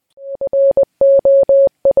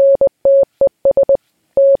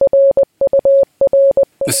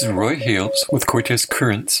This is Roy Hales with Cortes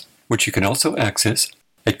Currents, which you can also access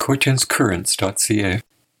at cortescurrents.ca.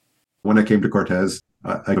 When I came to Cortes,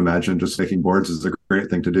 I imagined just making boards is a great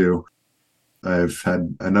thing to do. I've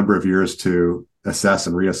had a number of years to assess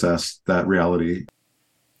and reassess that reality.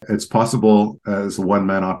 It's possible as a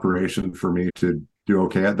one-man operation for me to do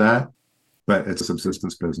okay at that, but it's a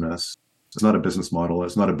subsistence business. It's not a business model.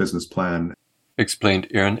 It's not a business plan. Explained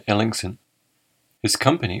Aaron Ellingson. His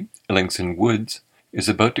company, Ellingson Woods, is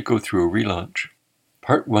about to go through a relaunch.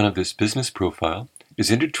 Part 1 of this business profile is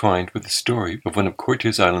intertwined with the story of one of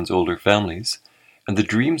Cortes Island's older families and the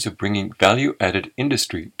dreams of bringing value-added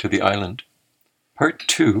industry to the island. Part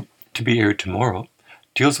 2, to be aired tomorrow,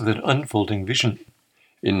 deals with an unfolding vision.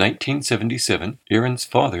 In 1977, Aaron's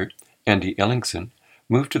father, Andy Ellingson,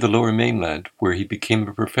 moved to the Lower Mainland where he became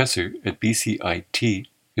a professor at BCIT.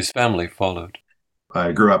 His family followed.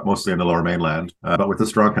 I grew up mostly in the Lower Mainland, but with a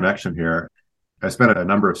strong connection here. I spent a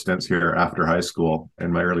number of stints here after high school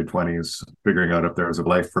in my early 20s, figuring out if there was a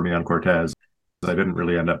life for me on Cortes. I didn't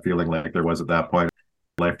really end up feeling like there was at that point.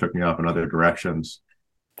 Life took me off in other directions.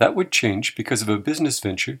 That would change because of a business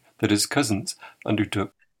venture that his cousins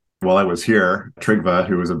undertook. While I was here, Trygve,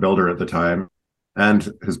 who was a builder at the time,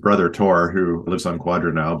 and his brother Tor, who lives on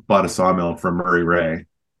Quadra now, bought a sawmill from Murray Ray.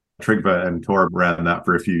 Trygve and Tor ran that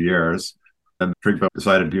for a few years. And Trygve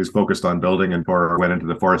decided he was focused on building, and Tor went into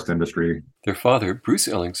the forest industry. Their father, Bruce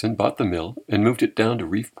Ellingson, bought the mill and moved it down to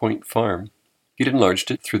Reef Point Farm. He'd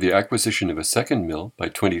enlarged it through the acquisition of a second mill by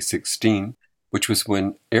 2016, which was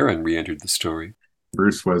when Aaron re-entered the story.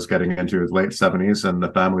 Bruce was getting into his late 70s, and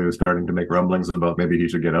the family was starting to make rumblings about maybe he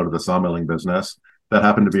should get out of the sawmilling business. That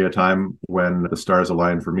happened to be a time when the stars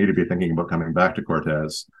aligned for me to be thinking about coming back to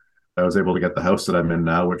Cortes. I was able to get the house that I'm in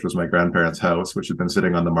now, which was my grandparents' house, which had been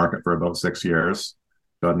sitting on the market for about 6 years.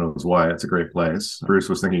 God knows why. It's a great place. Bruce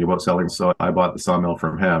was thinking about selling, so I bought the sawmill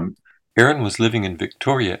from him. Aaron was living in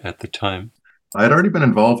Victoria at the time. I had already been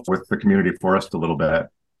involved with the community forest a little bit,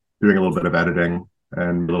 doing a little bit of editing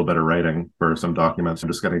and a little bit of writing for some documents and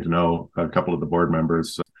just getting to know a couple of the board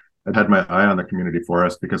members. I'd had my eye on the community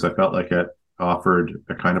forest because I felt like it offered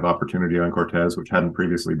a kind of opportunity on Cortes which hadn't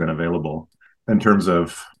previously been available in terms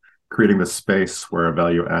of creating the space where a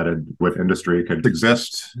value added with industry could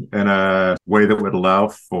exist in a way that would allow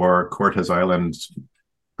for Cortes Island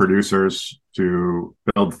producers to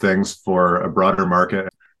build things for a broader market.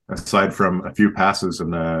 Aside from a few passes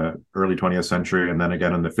in the early 20th century and then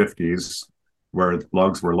again in the 50s, where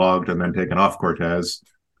logs were logged and then taken off Cortes,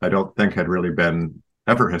 I don't think had really been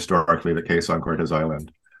ever historically the case on Cortes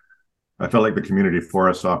Island. I felt like the community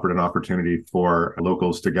forest offered an opportunity for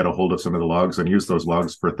locals to get a hold of some of the logs and use those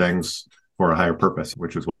logs for things for a higher purpose,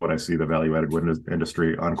 which is what I see the value-added wood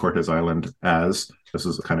industry on Cortes Island as. This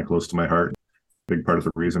is kind of close to my heart. Big part of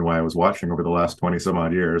the reason why I was watching over the last 20 some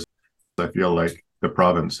odd years. I feel like the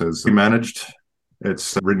province has managed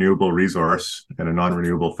its renewable resource in a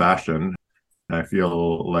non-renewable fashion. I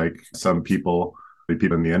feel like some people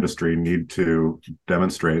in the industry need to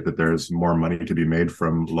demonstrate that there's more money to be made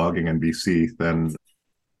from logging in BC than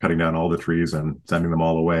cutting down all the trees and sending them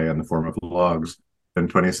all away in the form of logs. In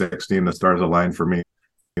 2016, the stars aligned for me.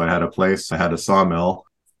 I had a place, I had a sawmill,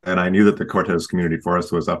 and I knew that the Cortes Community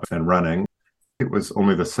Forest was up and running. It was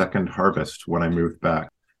only the second harvest when I moved back.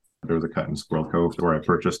 There was a cut in Squirrel Cove where I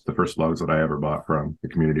purchased the first logs that I ever bought from the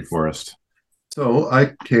community forest. So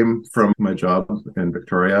I came from my job in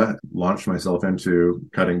Victoria, launched myself into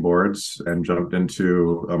cutting boards and jumped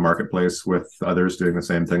into a marketplace with others doing the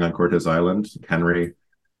same thing on Cortes Island. Henry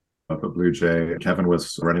up at Blue Jay, Kevin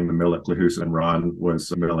was running the mill at Klahoose, and Ron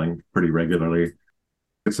was milling pretty regularly.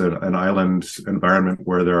 It's an island environment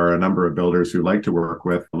where there are a number of builders who like to work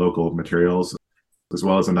with local materials, as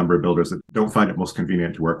well as a number of builders that don't find it most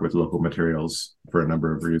convenient to work with local materials for a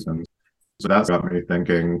number of reasons. So that's got me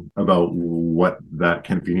thinking about what that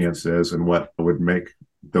convenience is and what would make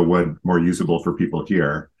the wood more usable for people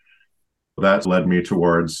here. That led me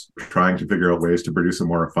towards trying to figure out ways to produce a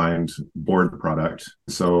more refined board product.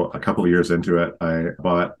 So a couple of years into it, I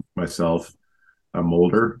bought myself a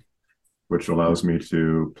molder, which allows me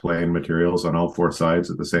to plane materials on all four sides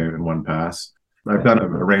at the same in one pass. I've done a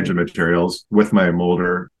range of materials with my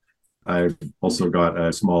molder. I've also got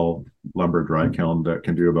a small lumber dry kiln that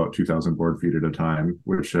can do about 2,000 board feet at a time,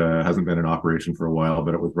 which hasn't been in operation for a while,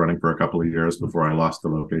 but it was running for a couple of years before I lost the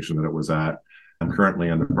location that it was at. I'm currently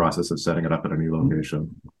in the process of setting it up at a new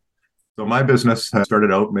location. So my business has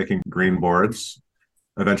started out making green boards.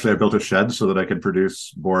 Eventually I built a shed so that I could produce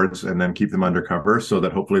boards and then keep them under cover so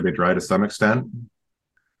that hopefully they dry to some extent.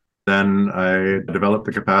 Then I developed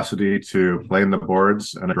the capacity to plane the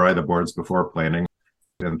boards and dry the boards before planing.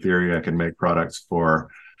 In theory, I can make products for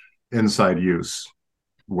inside use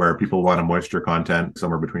where people want a moisture content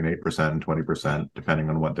somewhere between 8% and 20%, depending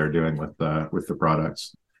on what they're doing with the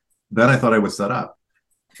products. Then I thought I was set up.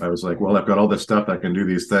 I was like, well, I've got all this stuff that can do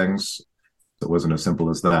these things. It wasn't as simple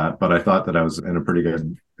as that, but I thought that I was in a pretty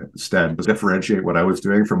good stead to differentiate what I was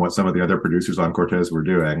doing from what some of the other producers on Cortez were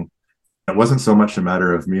doing. It wasn't so much a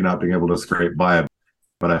matter of me not being able to scrape by,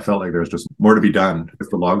 but I felt like there was just more to be done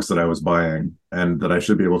with the logs that I was buying, and that I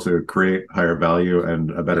should be able to create higher value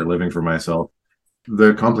and a better living for myself.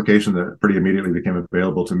 The complication that pretty immediately became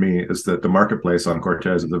available to me is that the marketplace on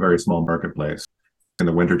Cortez is a very small marketplace. In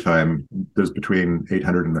the wintertime, there's between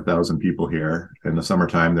 800 and 1,000 people here. In the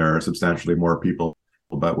summertime, there are substantially more people.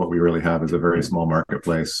 But what we really have is a very small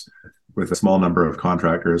marketplace with a small number of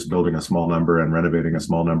contractors building a small number and renovating a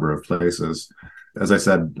small number of places. As I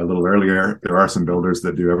said a little earlier, there are some builders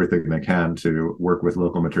that do everything they can to work with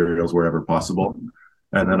local materials wherever possible.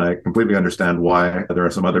 And then I completely understand why there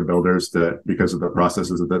are some other builders that, because of the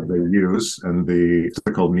processes that they use and the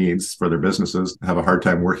physical needs for their businesses, have a hard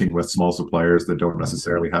time working with small suppliers that don't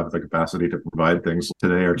necessarily have the capacity to provide things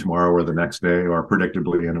today or tomorrow or the next day or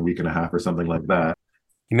predictably in a week and a half or something like that.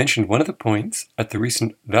 You mentioned one of the points at the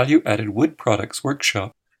recent Value-Added Wood Products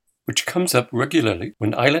workshop, which comes up regularly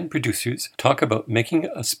when island producers talk about making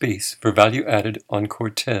a space for value added on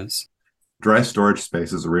Cortez. Dry storage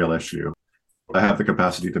space is a real issue. I have the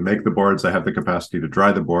capacity to make the boards, I have the capacity to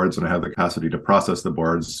dry the boards, and I have the capacity to process the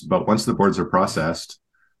boards. But once the boards are processed,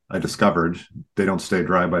 I discovered they don't stay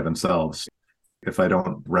dry by themselves. If I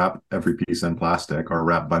don't wrap every piece in plastic or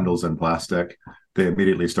wrap bundles in plastic, they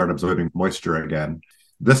immediately start absorbing moisture again.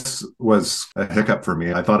 This was a hiccup for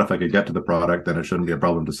me. I thought if I could get to the product, then it shouldn't be a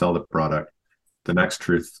problem to sell the product. The next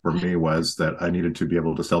truth for me was that I needed to be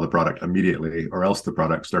able to sell the product immediately, or else the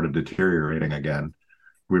product started deteriorating again.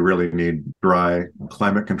 We really need dry,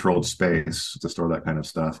 climate-controlled space to store that kind of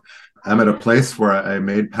stuff. I'm at a place where I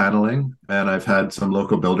made paneling, and I've had some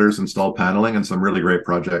local builders install paneling and some really great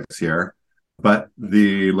projects here. But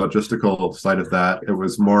the logistical side of that, it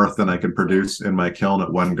was more than I could produce in my kiln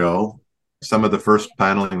at one go. Some of the first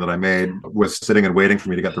paneling that I made was sitting and waiting for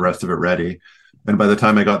me to get the rest of it ready. And by the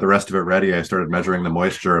time I got the rest of it ready, I started measuring the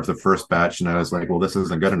moisture of the first batch, and I was like, well, this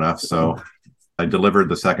isn't good enough. So I delivered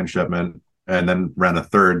the second shipment and then ran a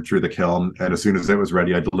third through the kiln. And as soon as it was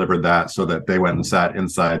ready, I delivered that so that they went and sat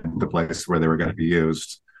inside the place where they were going to be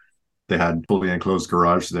used. They had fully enclosed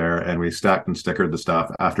garage there, and we stacked and stickered the stuff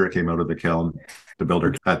after it came out of the kiln. The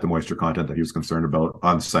builder had the moisture content that he was concerned about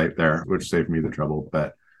on site there, which saved me the trouble,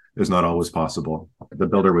 but is not always possible. The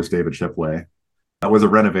builder was David Shipway. That was a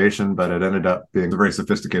renovation, but it ended up being a very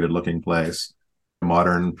sophisticated looking place.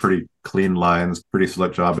 Modern, pretty clean lines, pretty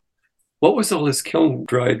slick job. What was all this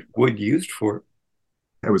kiln-dried wood used for?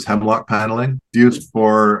 It was hemlock paneling used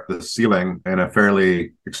for the ceiling in a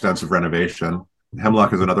fairly extensive renovation.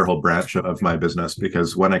 Hemlock is another whole branch of my business,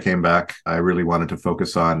 because when I came back, I really wanted to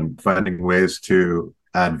focus on finding ways to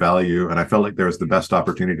add value. And I felt like there was the best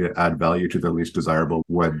opportunity to add value to the least desirable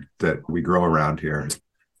wood that we grow around here. It's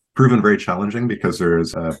proven very challenging because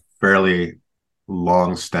there's a fairly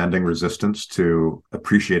long-standing resistance to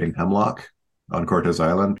appreciating hemlock on Cortez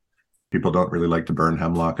Island. People don't really like to burn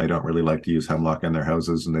hemlock. They don't really like to use hemlock in their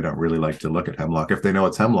houses, and they don't really like to look at hemlock if they know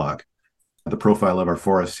it's hemlock. The profile of our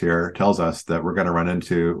forest here tells us that we're going to run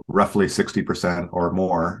into roughly 60% or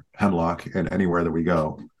more hemlock in anywhere that we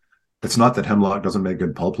go. It's not that hemlock doesn't make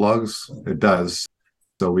good pulp logs. It does.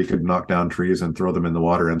 So we could knock down trees and throw them in the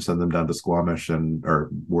water and send them down to Squamish or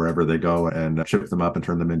wherever they go and chip them up and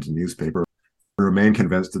turn them into newspaper. I remain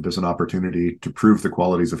convinced that there's an opportunity to prove the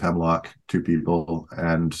qualities of hemlock to people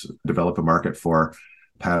and develop a market for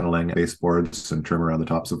paneling, baseboards, and trim around the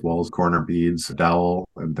tops of walls, corner beads, dowel,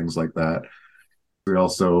 and things like that. We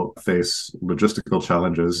also face logistical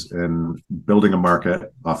challenges in building a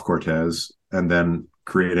market off Cortez and then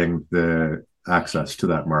creating the access to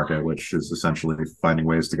that market, which is essentially finding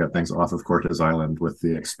ways to get things off of Cortez Island with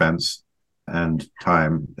the expense and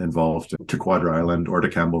time involved to Quadra Island or to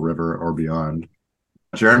Campbell River or beyond.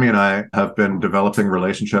 Jeremy and I have been developing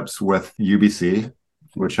relationships with UBC,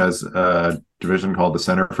 which has a division called the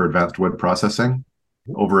Center for Advanced Wood Processing,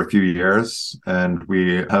 over a few years. And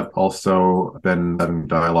we have also been having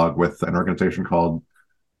dialogue with an organization called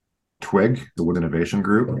TWIG, the Wood Innovation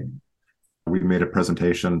Group. We made a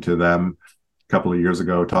presentation to them a couple of years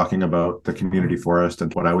ago talking about the community forest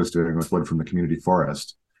and what I was doing with wood from the community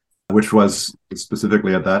forest, which was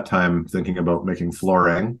specifically at that time thinking about making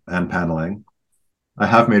flooring and paneling. I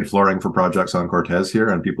have made flooring for projects on Cortez here,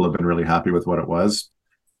 and people have been really happy with what it was.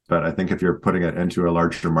 But I think if you're putting it into a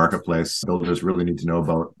larger marketplace, builders really need to know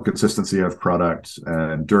about consistency of product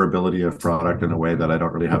and durability of product in a way that I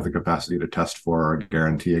don't really have the capacity to test for or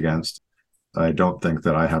guarantee against. I don't think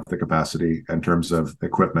that I have the capacity in terms of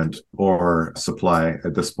equipment or supply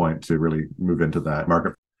at this point to really move into that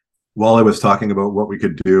market. While I was talking about what we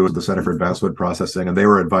could do with the Center for Advanced Wood Processing, and they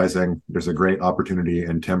were advising there's a great opportunity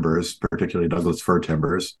in timbers, particularly Douglas fir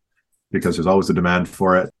timbers, because there's always a demand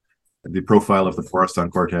for it. The profile of the forest on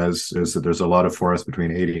Cortez is that there's a lot of forest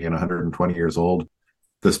between 80 and 120 years old.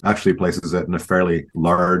 This actually places it in a fairly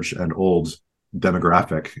large and old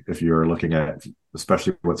demographic if you're looking at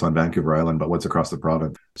especially what's on Vancouver Island, but what's across the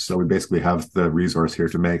province. So we basically have the resource here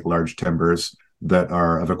to make large timbers that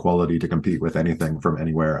are of a quality to compete with anything from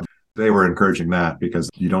anywhere. They were encouraging that because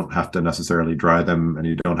you don't have to necessarily dry them and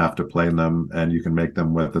you don't have to plane them, and you can make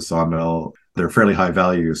them with a sawmill. They're fairly high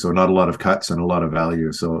value, so not a lot of cuts and a lot of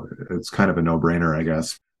value. So it's kind of a no-brainer, I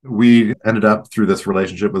guess. We ended up through this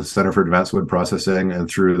relationship with the Center for Advanced Wood Processing and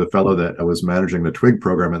through the fellow that was managing the TWIG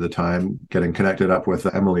program at the time, getting connected up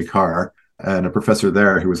with Emily Carr and a professor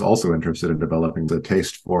there who was also interested in developing the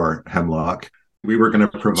taste for hemlock. We were going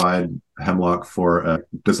to provide hemlock for a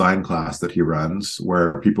design class that he runs,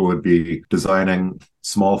 where people would be designing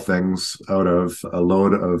small things out of a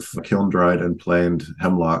load of kiln-dried and planed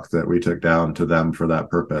hemlock that we took down to them for that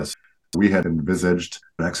purpose. We had envisaged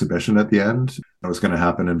an exhibition at the end. It was going to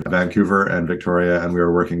happen in Vancouver and Victoria, and we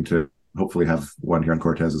were working to hopefully have one here in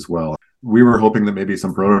Cortez as well. We were hoping that maybe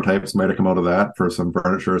some prototypes might have come out of that for some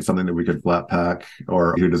furniture, something that we could flat pack,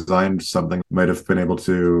 or who designed something might have been able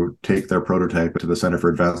to take their prototype to the Center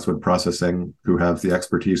for Advanced Wood Processing, who have the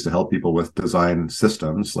expertise to help people with design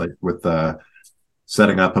systems, like with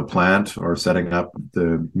setting up a plant or setting up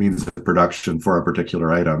the means of production for a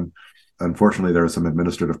particular item. Unfortunately, there were some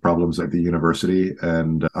administrative problems at the university,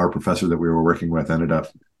 and our professor that we were working with ended up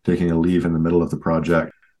taking a leave in the middle of the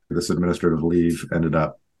project. This administrative leave ended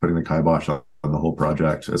up putting the kibosh on the whole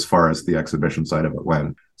project as far as the exhibition side of it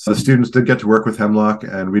went. So the students did get to work with hemlock,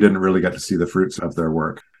 and we didn't really get to see the fruits of their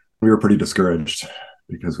work. We were pretty discouraged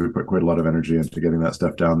because we put quite a lot of energy into getting that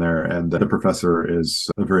stuff down there. And the professor is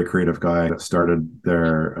a very creative guy that started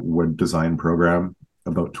their wood design program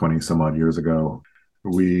about 20 some odd years ago.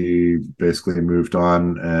 We basically moved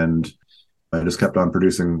on, and I just kept on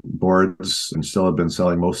producing boards and still have been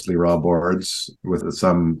selling mostly raw boards with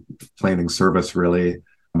some planing service, really.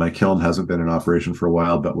 My kiln hasn't been in operation for a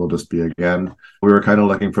while, but will just be again. We were kind of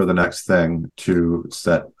looking for the next thing to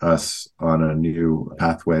set us on a new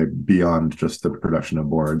pathway beyond just the production of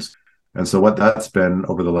boards. And so what that's been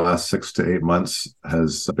over the last 6 to 8 months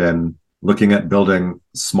has been looking at building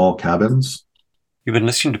small cabins. You've been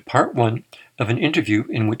listening to part 1 of an interview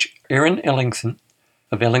in which Aaron Ellingson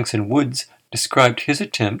of Ellingson Woods described his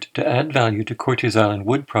attempt to add value to Cortes Island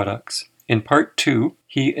wood products. In part 2,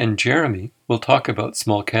 he and Jeremy will talk about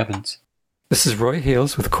small cabins. This is Roy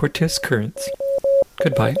Hales with Cortes Currents.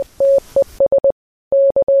 Goodbye.